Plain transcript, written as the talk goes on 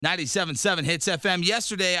97.7 Hits FM.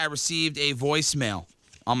 Yesterday, I received a voicemail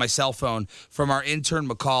on my cell phone from our intern,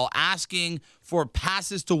 McCall, asking for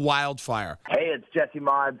passes to Wildfire. Hey, it's Jesse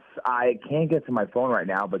Mods. I can't get to my phone right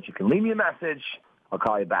now, but you can leave me a message. I'll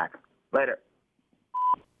call you back. Later.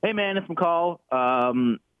 Hey, man, it's McCall.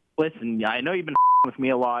 Listen, I know you've been with me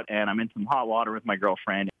a lot, and I'm in some hot water with my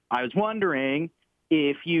girlfriend. I was wondering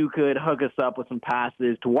if you could hook us up with some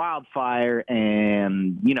passes to Wildfire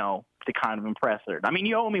and, to kind of impress her. I mean,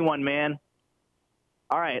 you owe me one, man.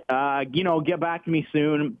 All right, get back to me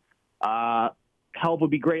soon. Help would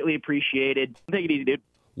be greatly appreciated. Take it easy, dude.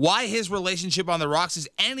 Why his relationship on the rocks is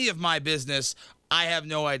any of my business, I have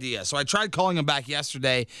no idea. So I tried calling him back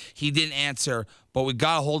yesterday. He didn't answer, but we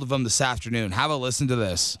got a hold of him this afternoon. Have a listen to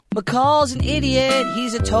this. McCall's an idiot.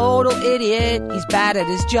 He's a total idiot. He's bad at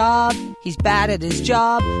his job. He's bad at his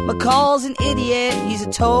job. McCall's an idiot. He's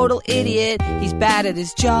a total idiot. He's bad at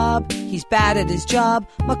his job. He's bad at his job.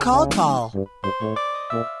 McCall call.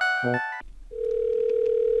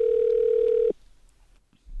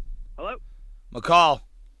 Hello? McCall.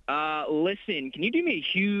 Listen, can you do me a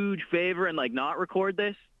huge favor and, not record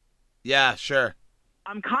this? Yeah, sure.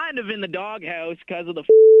 I'm kind of in the doghouse because of the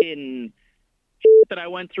f***ing shit that I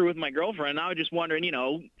went through with my girlfriend. I was just wondering,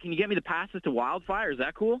 can you get me the passes to Wildfire? Is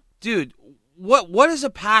that cool? Dude, what is a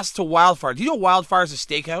pass to Wildfire? Do you know Wildfire's a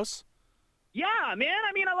steakhouse? Yeah, man.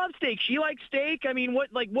 I mean, I love steak. She likes steak. I mean, what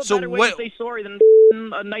So better way what- to say sorry than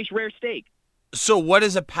a nice rare steak? So what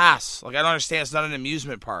is a pass? I don't understand. It's not an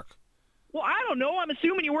amusement park. Well, I don't know. I'm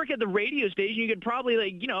assuming you work at the radio station. You could probably,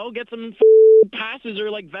 get some passes or,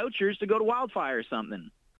 vouchers to go to Wildfire or something.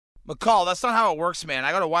 McCall, that's not how it works, man.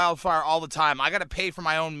 I go to Wildfire all the time. I got to pay for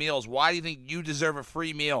my own meals. Why do you think you deserve a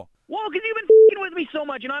free meal? Well, because you've been f***ing with me so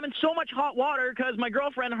much, I'm in so much hot water because my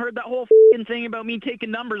girlfriend heard that whole f***ing thing about me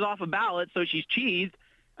taking numbers off of ballots, so she's cheesed.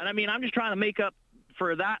 And, I'm just trying to make up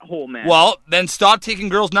for that whole mess. Well, then stop taking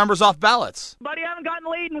girls' numbers off ballots. Buddy, I haven't gotten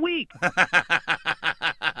laid in a week.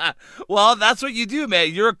 Well, that's what you do,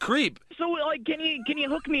 man. You're a creep. So, can you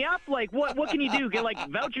hook me up? What can you do? Get,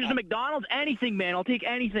 vouchers to McDonald's? Anything, man. I'll take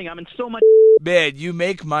anything. I'm in so much... Man, you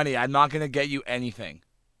make money. I'm not going to get you anything.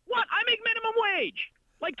 What? I make minimum wage.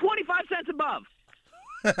 25 cents above.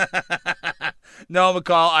 No,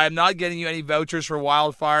 McCall, I'm not getting you any vouchers for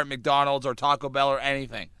Wildfire at McDonald's or Taco Bell or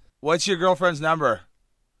anything. What's your girlfriend's number?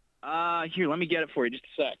 Here, let me get it for you. Just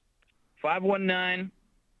a sec. 519...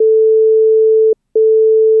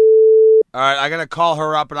 All right, I'm going to call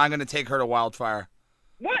her up, and I'm going to take her to Wildfire.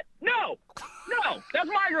 What? No, that's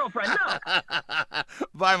my girlfriend. No.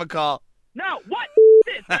 Bye, McCall. No, what?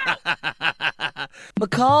 This? No.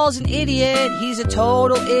 McCall's an idiot. He's a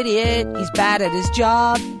total idiot. He's bad at his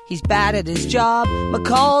job. He's bad at his job.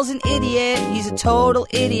 McCall's an idiot. He's a total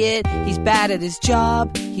idiot. He's bad at his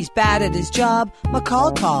job. He's bad at his job.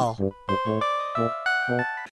 McCall call.